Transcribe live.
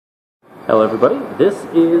Hello everybody, this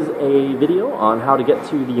is a video on how to get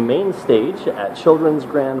to the main stage at Children's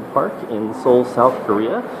Grand Park in Seoul, South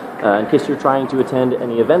Korea. In case you're trying to attend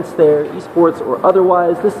any events there, esports or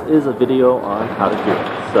otherwise, this is a video on how to do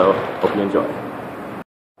it, so hope you enjoy.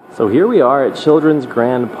 So here we are at Children's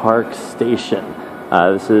Grand Park Station.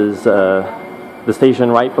 This is the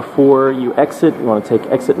station right before you exit. You want to take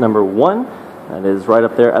exit number 1. That is right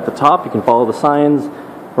up there at the top. You can follow the signs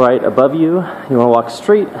right above you. You want to walk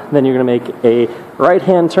straight, then you're going to make a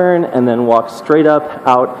right-hand turn and then walk straight up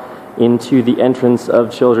out into the entrance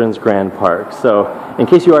of Children's Grand Park. So in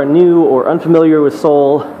case you are new or unfamiliar with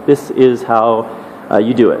Seoul, this is how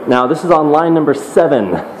you do it. Now this is on line number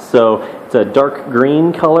 7, so it's a dark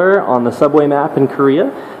green color on the subway map in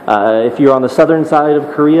Korea. If you're on the southern side of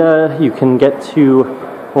Korea, you can get to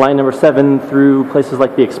line number 7 through places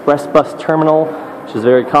like the express bus terminal, which is a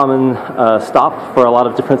very common stop for a lot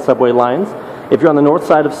of different subway lines. If you're on the north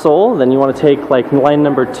side of Seoul, then you want to take like line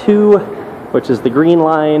number 2, which is the green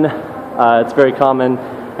line. It's very common,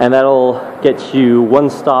 and that'll get you one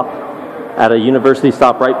stop at a university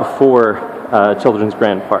stop right before Children's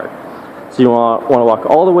Grand Park. So you want to walk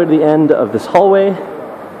all the way to the end of this hallway,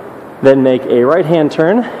 then make a right-hand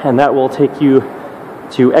turn, and that will take you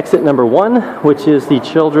to exit number 1, which is the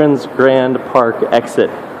Children's Grand Park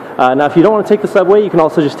exit. Now, if you don't want to take the subway, you can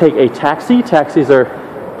also just take a taxi. Taxis are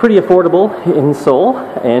pretty affordable in Seoul,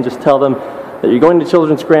 and just tell them that you're going to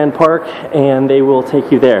Children's Grand Park, and they will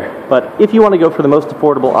take you there. But if you want to go for the most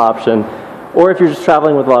affordable option, or if you're just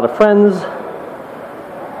traveling with a lot of friends,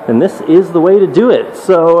 then this is the way to do it.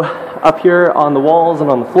 So up here on the walls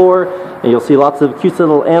and on the floor, and you'll see lots of cute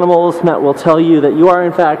little animals that will tell you that you are,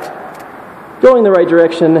 in fact, going the right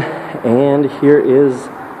direction, and here is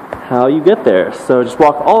how you get there. So just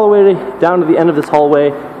walk all the way down to the end of this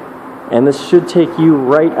hallway, and this should take you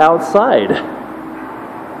right outside.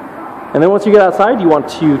 And then once you get outside, you want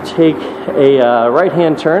to take a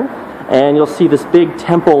right-hand turn, and you'll see this big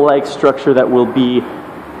temple-like structure that will be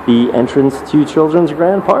the entrance to Children's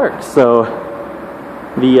Grand Park. So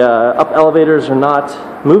the up elevators are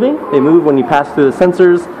not moving. They move when you pass through the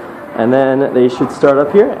sensors, and then they should start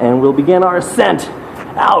up here, and we'll begin our ascent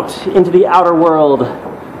out into the outer world.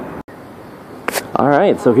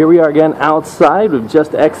 Alright, so here we are again outside. We've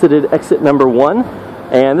just exited exit number 1,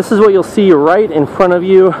 and this is what you'll see right in front of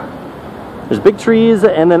you. There's big trees,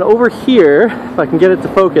 and then over here, if I can get it to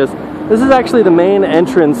focus, this is actually the main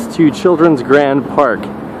entrance to Children's Grand Park.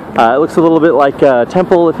 It looks a little bit like a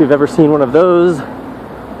temple if you've ever seen one of those.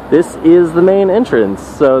 This is the main entrance,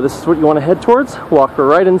 so this is what you want to head towards. Walk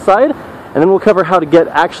right inside, and then we'll cover how to get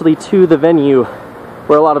actually to the venue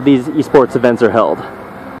where a lot of these esports events are held.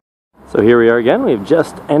 So here we are again. We've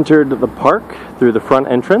just entered the park through the front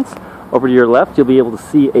entrance. Over to your left, you'll be able to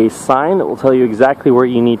see a sign that will tell you exactly where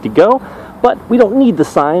you need to go, but we don't need the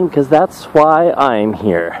sign because that's why I'm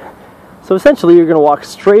here. So essentially, you're going to walk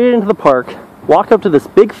straight into the park, walk up to this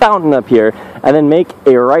big fountain up here, and then make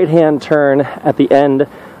a right-hand turn at the end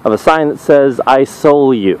of a sign that says,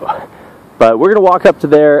 SEOUL U. But we're going to walk up to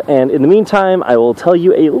there, and in the meantime, I will tell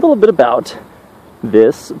you a little bit about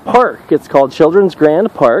this park. It's called Children's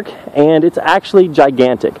Grand Park, and it's actually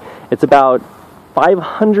gigantic. It's about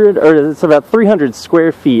 500, or it's about 300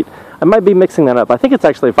 square feet. I might be mixing that up. I think it's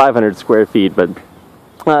actually 500 square feet, but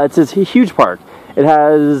it's a huge park. It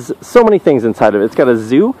has so many things inside of it. It's got a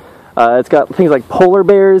zoo. It's got things like polar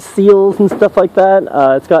bears, seals, and stuff like that.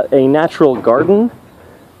 It's got a natural garden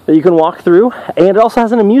that you can walk through, and it also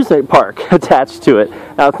has an amusement park attached to it.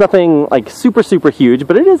 Now, it's nothing like super huge,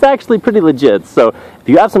 but it is actually pretty legit. So if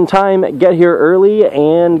you have some time, get here early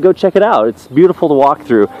and go check it out. It's beautiful to walk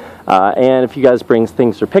through, and if you guys bring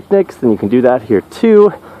things for picnics, then you can do that here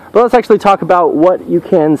too. But let's actually talk about what you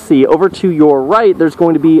can see. Over to your right, there's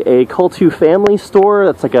going to be a Call2 family store.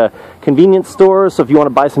 That's like a convenience store, so if you want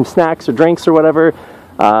to buy some snacks or drinks or whatever,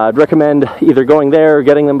 I'd recommend either going there or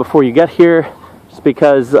getting them before you get here, just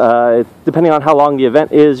because depending on how long the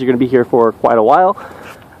event is, you're going to be here for quite a while.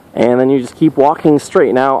 And then you just keep walking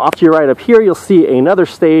straight. Now, off to your right up here, you'll see another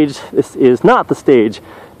stage. This is not the stage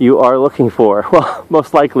you are looking for. Well,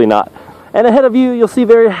 most likely not. And ahead of you, you'll see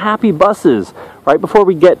very happy buses right before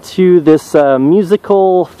we get to this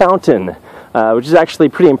musical fountain, which is actually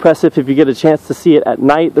pretty impressive if you get a chance to see it at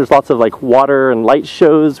night. There's lots of like water and light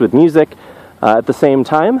shows with music at the same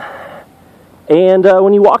time. And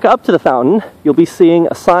when you walk up to the fountain, you'll be seeing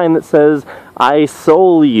a sign that says,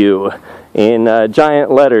 SEOUL U in giant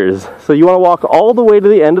letters. So you want to walk all the way to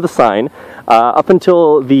the end of the sign, up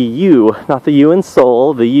until the U, not the U in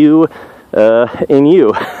Seoul, the U in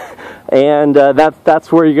U. And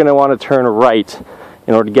that's where you're going to want to turn right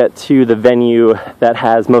in order to get to the venue that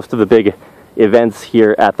has most of the big events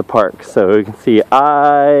here at the park. So you can see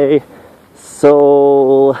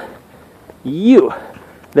SEOUL U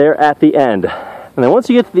there at the end. And then once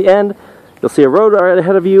you get to the end, you'll see a road right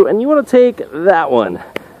ahead of you, and you want to take that one.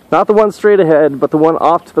 Not the one straight ahead, but the one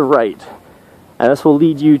off to the right. And this will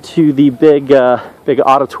lead you to the big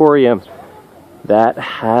auditorium that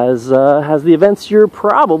has the events you're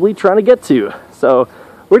probably trying to get to. So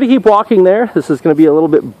we're going to keep walking there. This is going to be a little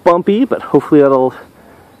bit bumpy, but hopefully that'll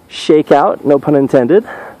shake out, no pun intended.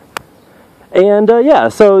 And yeah,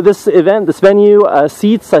 so this event, this venue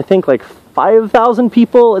seats, I think, like 5,000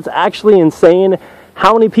 people. It's actually insane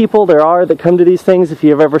how many people there are that come to these things. If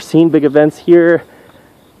you've ever seen big events here,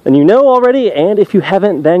 then you know already, and if you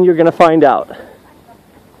haven't, then you're going to find out.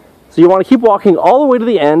 So you want to keep walking all the way to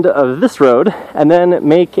the end of this road and then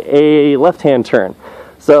make a left-hand turn.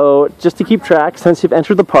 So just to keep track, since you've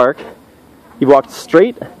entered the park, you've walked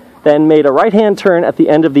straight, then made a right-hand turn at the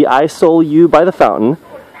end of the SEOUL U by the fountain,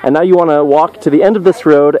 and now you want to walk to the end of this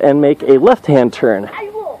road and make a left-hand turn.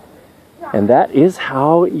 And that is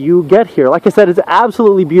how you get here. Like I said, it's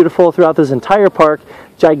absolutely beautiful throughout this entire park.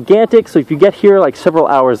 Gigantic, so if you get here like several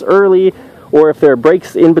hours early, or if there are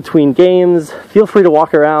breaks in between games, feel free to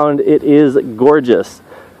walk around. It is gorgeous.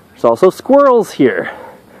 There's also squirrels here,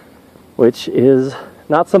 which is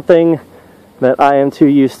not something that I am too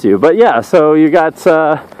used to. But yeah, so you got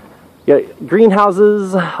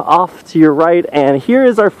greenhouses off to your right, and here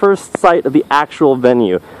is our first sight of the actual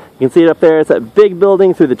venue. You can see it up there. It's that big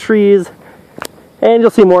building through the trees, and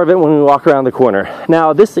you'll see more of it when we walk around the corner.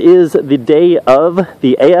 Now, this is the day of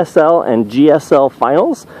the ASL and GSL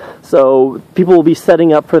finals, so people will be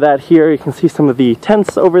setting up for that here. You can see some of the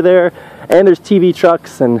tents over there, and there's TV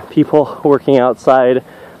trucks and people working outside.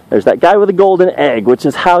 There's that guy with a golden egg, which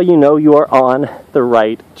is how you know you are on the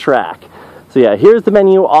right track. So yeah, here's the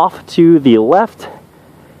menu off to the left,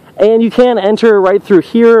 and you can enter right through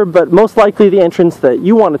here, but most likely the entrance that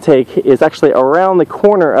you want to take is actually around the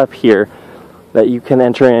corner up here that you can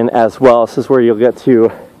enter in as well. This is where you'll get to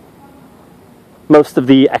most of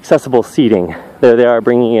the accessible seating. There they are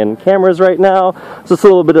bringing in cameras right now. So it's a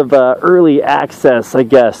little bit of early access, I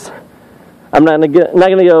guess. I'm not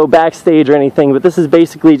gonna go backstage or anything, but this is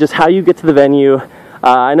basically just how you get to the venue.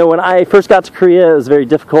 I know when I first got to Korea, it was very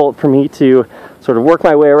difficult for me to sort of work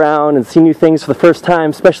my way around and see new things for the first time,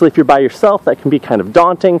 especially if you're by yourself. That can be kind of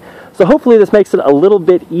daunting. So hopefully this makes it a little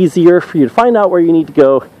bit easier for you to find out where you need to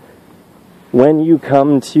go when you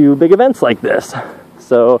come to big events like this.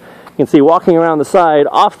 So you can see walking around the side,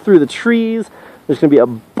 off through the trees, there's going to be a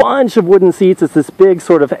bunch of wooden seats. It's this big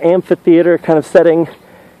sort of amphitheater kind of setting,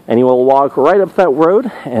 and you will walk right up that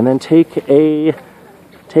road and then take a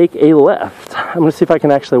left. I'm going to see if I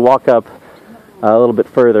can actually walk up a little bit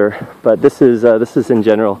further, but this is in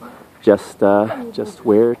general just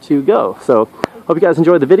where to go. So hope you guys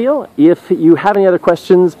enjoyed the video. If you have any other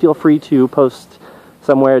questions, feel free to post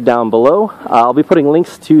somewhere down below. I'll be putting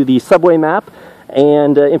links to the subway map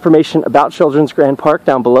and information about Children's Grand Park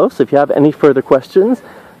down below. So if you have any further questions,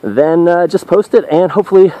 then just post it, and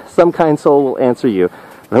hopefully some kind soul will answer you.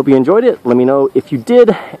 I hope you enjoyed it. Let me know if you did,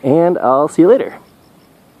 and I'll see you later.